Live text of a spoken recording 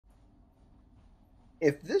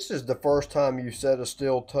If this is the first time you set a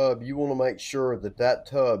steel tub, you want to make sure that that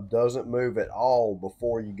tub doesn't move at all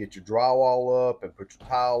before you get your drywall up and put your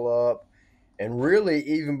tile up, and really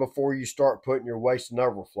even before you start putting your waste and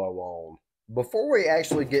overflow on. Before we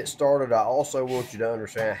actually get started, I also want you to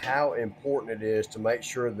understand how important it is to make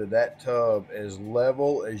sure that that tub is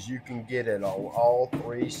level as you can get it on all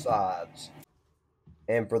three sides.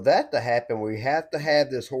 And for that to happen, we have to have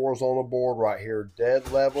this horizontal board right here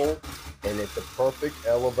dead level and at the perfect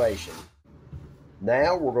elevation.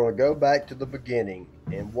 Now we're going to go back to the beginning.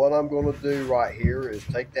 And what I'm going to do right here is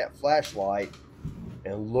take that flashlight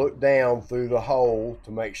and look down through the hole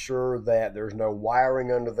to make sure that there's no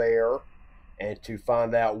wiring under there, and to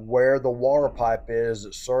find out where the water pipe is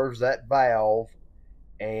that serves that valve.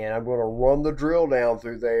 And I'm going to run the drill down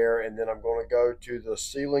through there, and then I'm going to go to the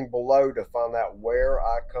ceiling below to find out where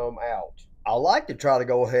I come out. I like to try to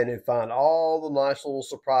go ahead and find all the nice little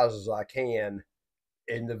surprises I can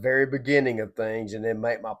in the very beginning of things, and then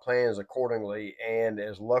make my plans accordingly. And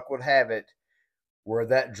as luck would have it, where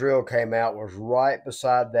that drill came out was right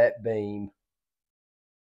beside that beam.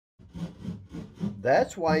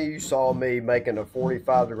 That's why you saw me making a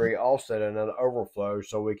 45-degree offset and an overflow,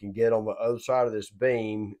 so we can get on the other side of this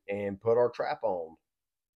beam and put our trap on.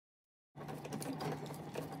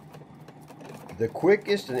 The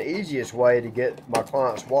quickest and easiest way to get my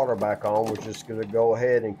client's water back on was just going to go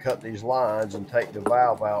ahead and cut these lines and take the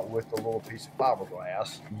valve out with the little piece of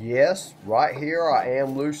fiberglass. Yes, right here I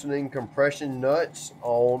am loosening compression nuts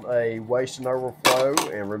on a waste and overflow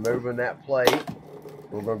and removing that plate.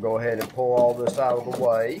 We're going to go ahead and pull all this out of the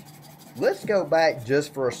way. Let's go back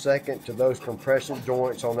just for a second to those compression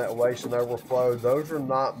joints on that waste and overflow. Those are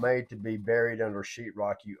not made to be buried under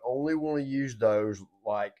sheetrock. You only want to use those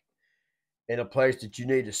like in a place that you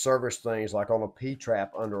need to service things, like on a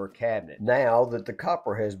P-trap under a cabinet. Now that the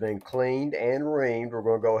copper has been cleaned and reamed, we're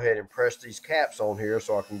going to go ahead and press these caps on here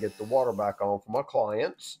so I can get the water back on for my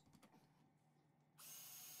clients.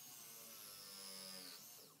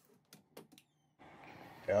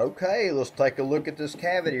 Okay, let's take a look at this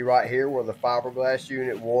cavity right here where the fiberglass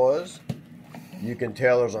unit was. You can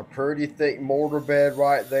tell there's a pretty thick mortar bed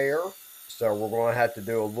right there, so we're going to have to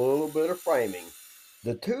do a little bit of framing.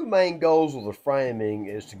 The two main goals of the framing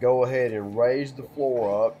is to go ahead and raise the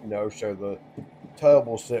floor up, so the tub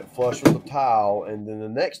will sit flush with the tile. And then the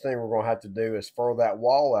next thing we're going to have to do is fur that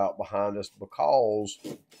wall out behind us, because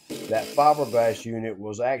that fiberglass unit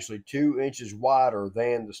was actually 2 inches wider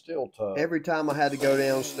than the steel tub. Every time I had to go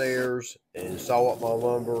downstairs and saw up my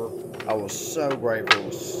lumber, I was so grateful. It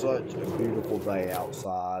was such a beautiful day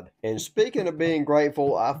outside. And speaking of being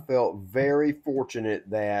grateful, I felt very fortunate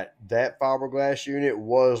that that fiberglass unit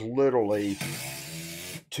was literally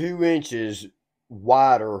 2 inches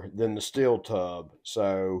wider than the steel tub.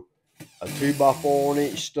 So a 2x4 on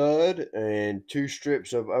each stud and 2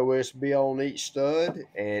 strips of OSB on each stud,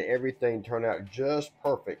 and everything turned out just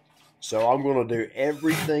perfect. So I'm going to do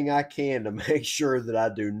everything I can to make sure that I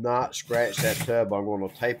do not scratch that tub. I'm going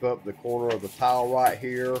to tape up the corner of the tile right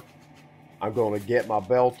here. I'm going to get my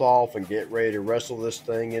belt off and get ready to wrestle this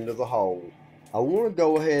thing into the hole. I want to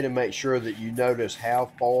go ahead and make sure that you notice how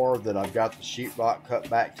far that I've got the sheetrock cut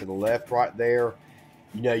back to the left right there.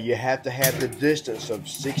 You have to have the distance of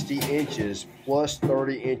 60 inches plus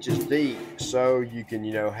 30 inches deep, so you can,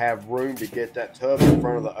 have room to get that tub in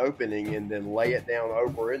front of the opening and then lay it down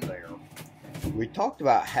over in there. We talked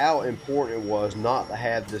about how important it was not to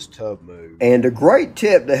have this tub move. And a great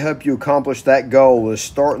tip to help you accomplish that goal is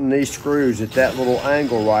starting these screws at that little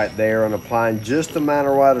angle right there and applying just the amount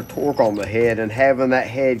of torque on the head and having that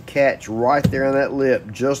head catch right there in that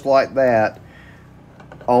lip, just like that,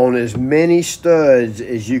 on as many studs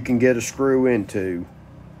as you can get a screw into.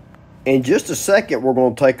 In just a second, we're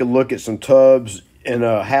going to take a look at some tubs in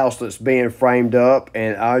a house that's being framed up,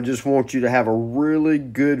 and I just want you to have a really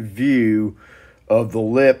good view of the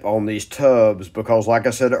lip on these tubs, because like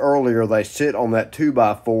I said earlier, they sit on that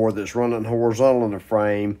 2x4 that's running horizontal in the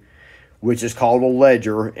frame, which is called a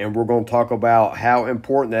ledger, and we're going to talk about how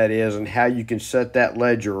important that is and how you can set that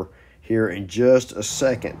ledger here in just a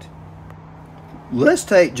second. Let's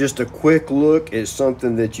take just a quick look at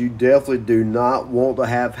something that you definitely do not want to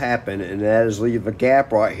have happen, and that is leave a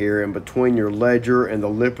gap right here in between your ledger and the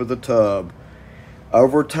lip of the tub.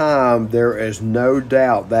 Over time, there is no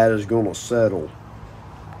doubt that is going to settle.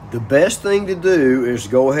 The best thing to do is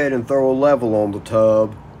go ahead and throw a level on the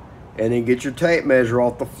tub, and then get your tape measure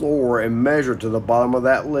off the floor and measure to the bottom of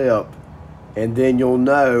that lip, and then you'll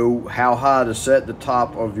know how high to set the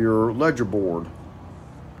top of your ledger board.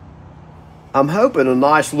 I'm hoping a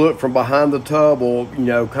nice look from behind the tub will, you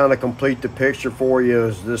know, kind of complete the picture for you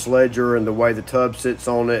as this ledger and the way the tub sits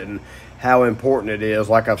on it and how important it is,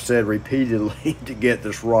 like I've said repeatedly, to get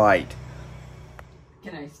this right.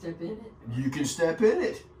 Can I step in it? You can step in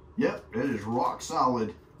it. Yep, it is rock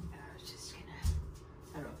solid. I was just gonna,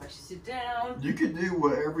 I don't know if I should sit down. You can do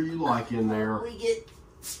whatever you like in there.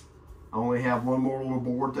 I only have one more little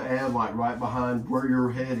board to add, like right behind where your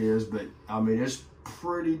head is, but I mean, it's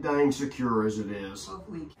pretty dang secure as it is.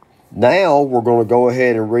 Now we're going to go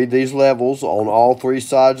ahead and read these levels on all three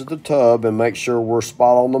sides of the tub and make sure we're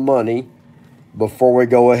spot on the money before we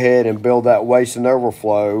go ahead and build that waste and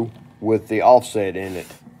overflow with the offset in it.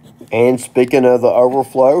 And speaking of the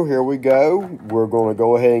overflow, here we go. We're going to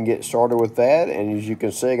go ahead and get started with that. And as you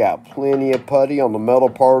can see, I got plenty of putty on the metal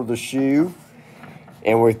part of the shoe.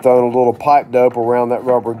 And we've thrown a little pipe dope around that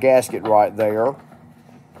rubber gasket right there.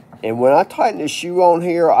 And when I tighten the shoe on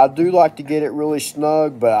here, I do like to get it really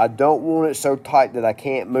snug, but I don't want it so tight that I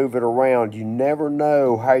can't move it around. You never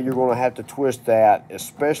know how you're going to have to twist that,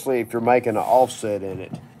 especially if you're making an offset in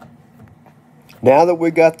it. Now that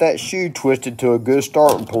we got that shoe twisted to a good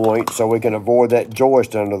starting point so we can avoid that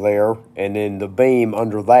joist under there and then the beam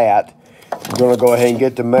under that, we're going to go ahead and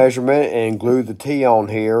get the measurement and glue the T on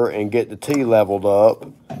here and get the T leveled up.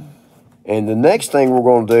 And the next thing we're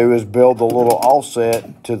going to do is build the little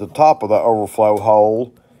offset to the top of the overflow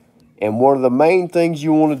hole. And one of the main things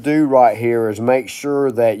you want to do right here is make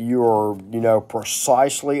sure that you're,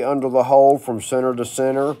 precisely under the hole from center to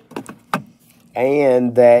center.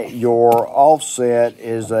 And that your offset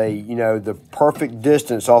is the perfect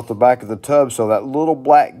distance off the back of the tub. So that little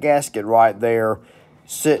black gasket right there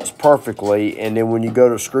sits perfectly. And then when you go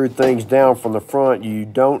to screw things down from the front, you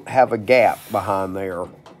don't have a gap behind there.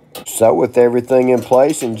 So with everything in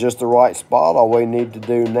place in just the right spot, all we need to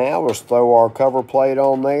do now is throw our cover plate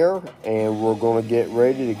on there. And we're going to get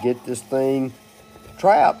ready to get this thing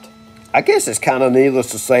trapped. I guess it's kind of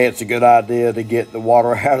needless to say it's a good idea to get the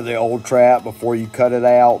water out of the old trap before you cut it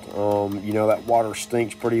out. That water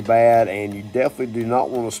stinks pretty bad, and you definitely do not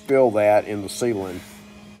want to spill that in the ceiling.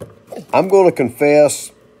 I'm going to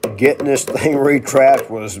confess, getting this thing retrapped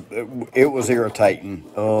was irritating.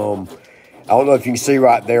 I don't know if you can see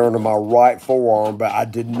right there under my right forearm, but I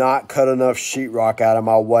did not cut enough sheetrock out of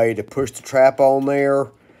my way to push the trap on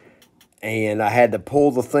there, and I had to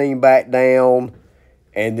pull the thing back down.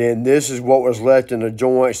 And then this is what was left in the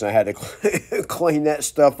joints, and I had to clean that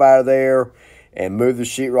stuff out of there and move the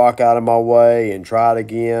sheetrock out of my way and try it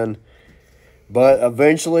again. But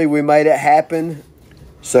eventually we made it happen.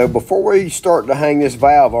 So before we start to hang this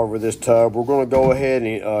valve over this tub, we're going to go ahead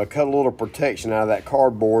and cut a little protection out of that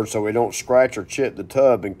cardboard so we don't scratch or chip the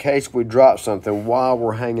tub in case we drop something while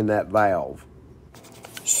we're hanging that valve.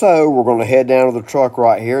 So we're going to head down to the truck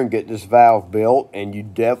right here and get this valve built, and you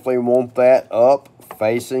definitely want that up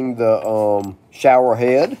facing the shower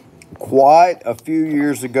head. Quite a few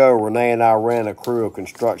years ago, Renee and I ran a crew of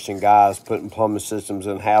construction guys putting plumbing systems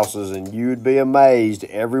in houses, and you'd be amazed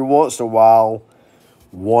every once in a while,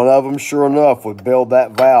 one of them, sure enough, would build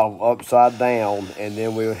that valve upside down, and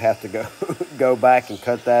then we would have to go back and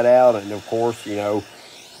cut that out, and of course,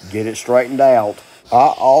 get it straightened out. I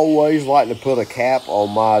always like to put a cap on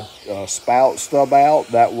my spout stub out.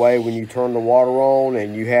 That way, when you turn the water on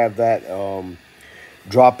and you have that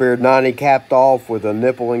drop air 90 capped off with a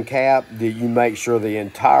nipple and cap, that you make sure the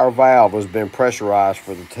entire valve has been pressurized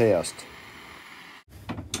for the test.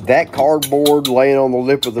 That cardboard laying on the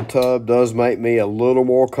lip of the tub does make me a little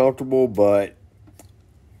more comfortable, but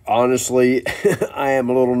honestly, I am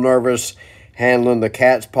a little nervous handling the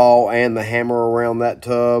cat's paw and the hammer around that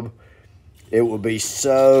tub. It would be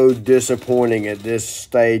so disappointing at this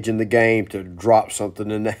stage in the game to drop something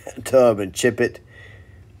in that tub and chip it.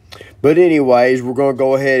 But anyways, we're going to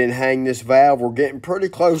go ahead and hang this valve. We're getting pretty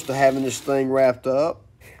close to having this thing wrapped up.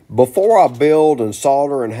 Before I build and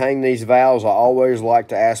solder and hang these valves, I always like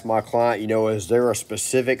to ask my client, is there a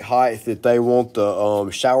specific height that they want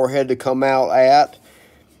the shower head to come out at?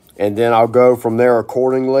 And then I'll go from there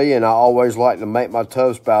accordingly. And I always like to make my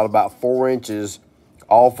tub spout about 4 inches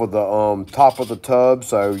off of the top of the tub,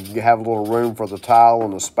 so you have a little room for the tile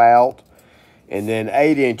and the spout. And then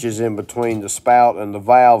 8 inches in between the spout and the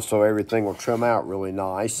valve, so everything will trim out really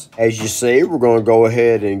nice. As you see, we're going to go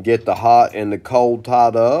ahead and get the hot and the cold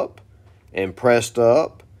tied up and pressed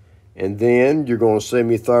up. And then you're going to see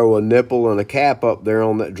me throw a nipple and a cap up there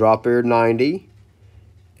on that drop air 90.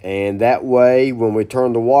 And that way, when we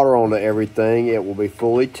turn the water on to everything, it will be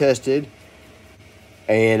fully tested.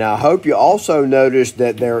 And I hope you also noticed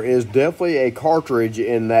that there is definitely a cartridge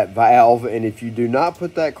in that valve. And if you do not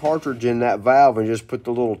put that cartridge in that valve and just put the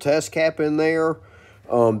little test cap in there,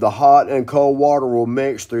 the hot and cold water will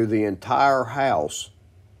mix through the entire house.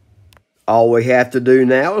 All we have to do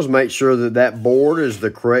now is make sure that that board is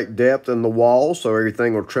the correct depth in the wall so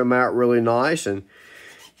everything will trim out really nice, and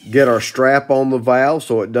get our strap on the valve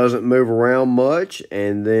so it doesn't move around much.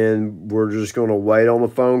 And then we're just going to wait on the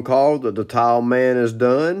phone call that the tile man is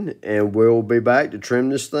done, and we'll be back to trim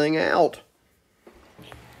this thing out.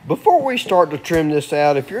 Before we start to trim this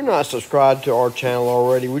out, if you're not subscribed to our channel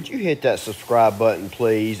already, would you hit that subscribe button,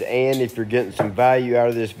 please? And if you're getting some value out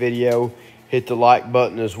of this video, hit the like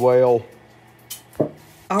button as well.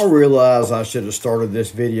 I realize I should have started this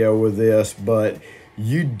video with this, but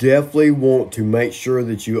you definitely want to make sure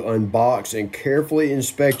that you unbox and carefully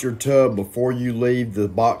inspect your tub before you leave the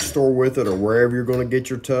box store with it or wherever you're going to get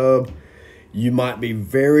your tub. You might be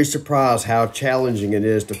very surprised how challenging it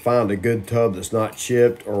is to find a good tub that's not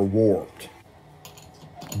chipped or warped.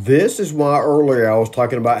 This is why earlier I was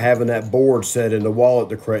talking about having that board set in the wall at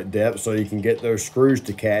the correct depth so you can get those screws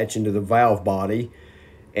to catch into the valve body.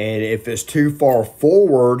 And if it's too far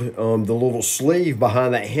forward, the little sleeve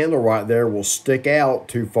behind that handle right there will stick out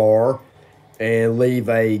too far and leave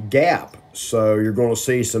a gap. So you're going to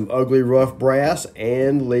see some ugly rough brass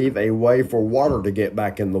and leave a way for water to get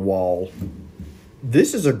back in the wall.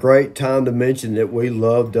 This is a great time to mention that we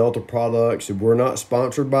love Delta products. We're not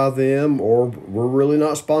sponsored by them, or we're really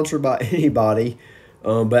not sponsored by anybody.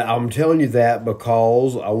 But I'm telling you that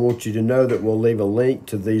because I want you to know that we'll leave a link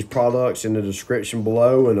to these products in the description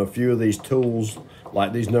below, and a few of these tools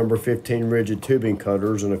like these number 15 rigid tubing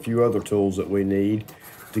cutters and a few other tools that we need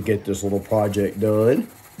to get this little project done.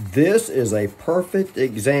 This is a perfect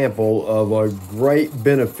example of a great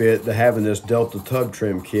benefit to having this Delta tub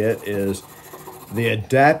trim kit is the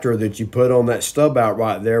adapter that you put on that stub out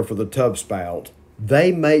right there for the tub spout.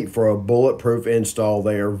 They make for a bulletproof install.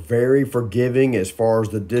 They are very forgiving as far as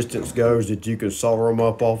the distance goes that you can solder them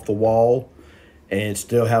up off the wall and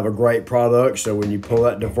still have a great product. So when you pull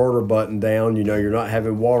that diverter button down, you know you're not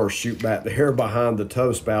having water shoot back there behind the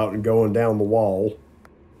tub spout and going down the wall.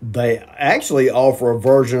 They actually offer a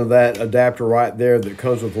version of that adapter right there that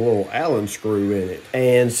comes with a little Allen screw in it.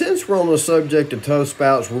 And since we're on the subject of tub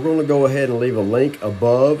spouts, we're going to go ahead and leave a link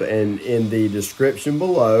above and in the description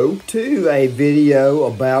below to a video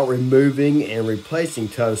about removing and replacing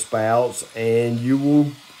tub spouts. And you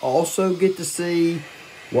will also get to see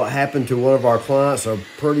what happened to one of our clients, a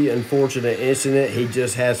pretty unfortunate incident. He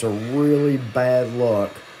just had some really bad luck.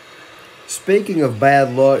 Speaking of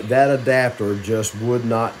bad luck, that adapter just would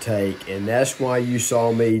not take, and that's why you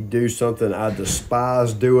saw me do something I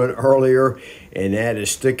despise doing earlier, and that is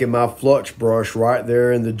sticking my flux brush right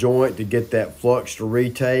there in the joint to get that flux to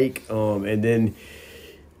retake. And then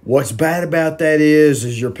what's bad about that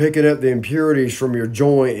is you're picking up the impurities from your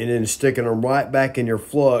joint and then sticking them right back in your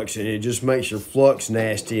flux, and it just makes your flux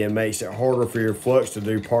nasty and makes it harder for your flux to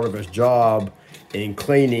do part of its job in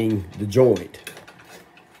cleaning the joint.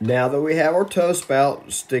 Now that we have our tub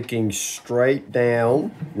spout sticking straight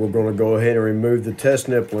down, we're going to go ahead and remove the test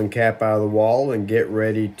nipple and cap out of the wall and get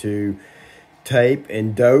ready to tape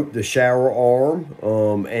and dope the shower arm.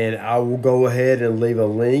 And I will go ahead and leave a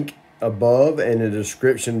link above and a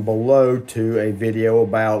description below to a video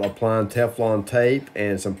about applying Teflon tape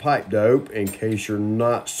and some pipe dope in case you're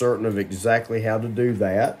not certain of exactly how to do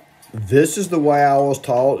that. This is the way I was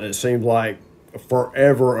taught. It seemed like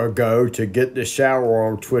forever ago to get the shower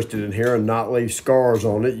arm twisted in here and not leave scars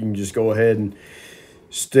on it. You can just go ahead and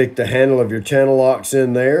stick the handle of your channel locks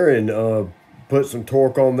in there and put some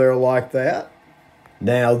torque on there like that.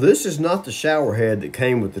 Now this is not the shower head that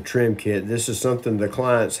came with the trim kit. This is something the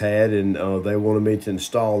clients had, and they wanted me to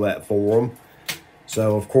install that for them.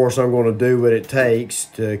 So of course I'm going to do what it takes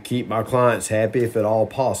to keep my clients happy if at all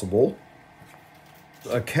possible.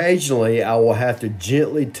 Occasionally, I will have to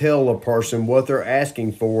gently tell a person what they're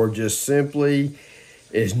asking for just simply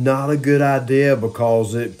is not a good idea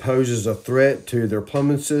because it poses a threat to their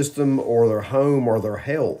plumbing system or their home or their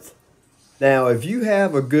health. Now, if you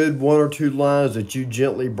have a good 1 or 2 lines that you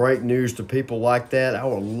gently break news to people like that, I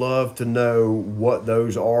would love to know what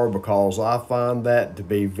those are because I find that to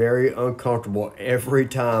be very uncomfortable every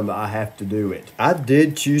time I have to do it. I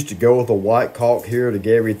did choose to go with a white caulk here to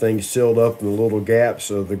get everything sealed up in the little gaps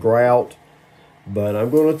of the grout. But I'm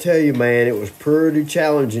going to tell you, man, it was pretty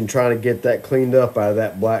challenging trying to get that cleaned up out of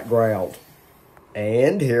that black grout.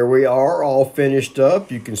 And here we are all finished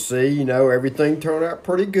up. You can see, you know, everything turned out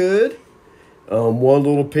pretty good. One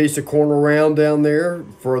little piece of corner round down there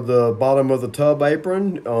for the bottom of the tub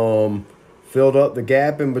apron. filled up the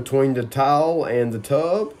gap in between the tile and the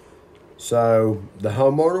tub. So the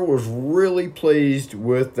homeowner was really pleased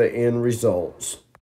with the end results.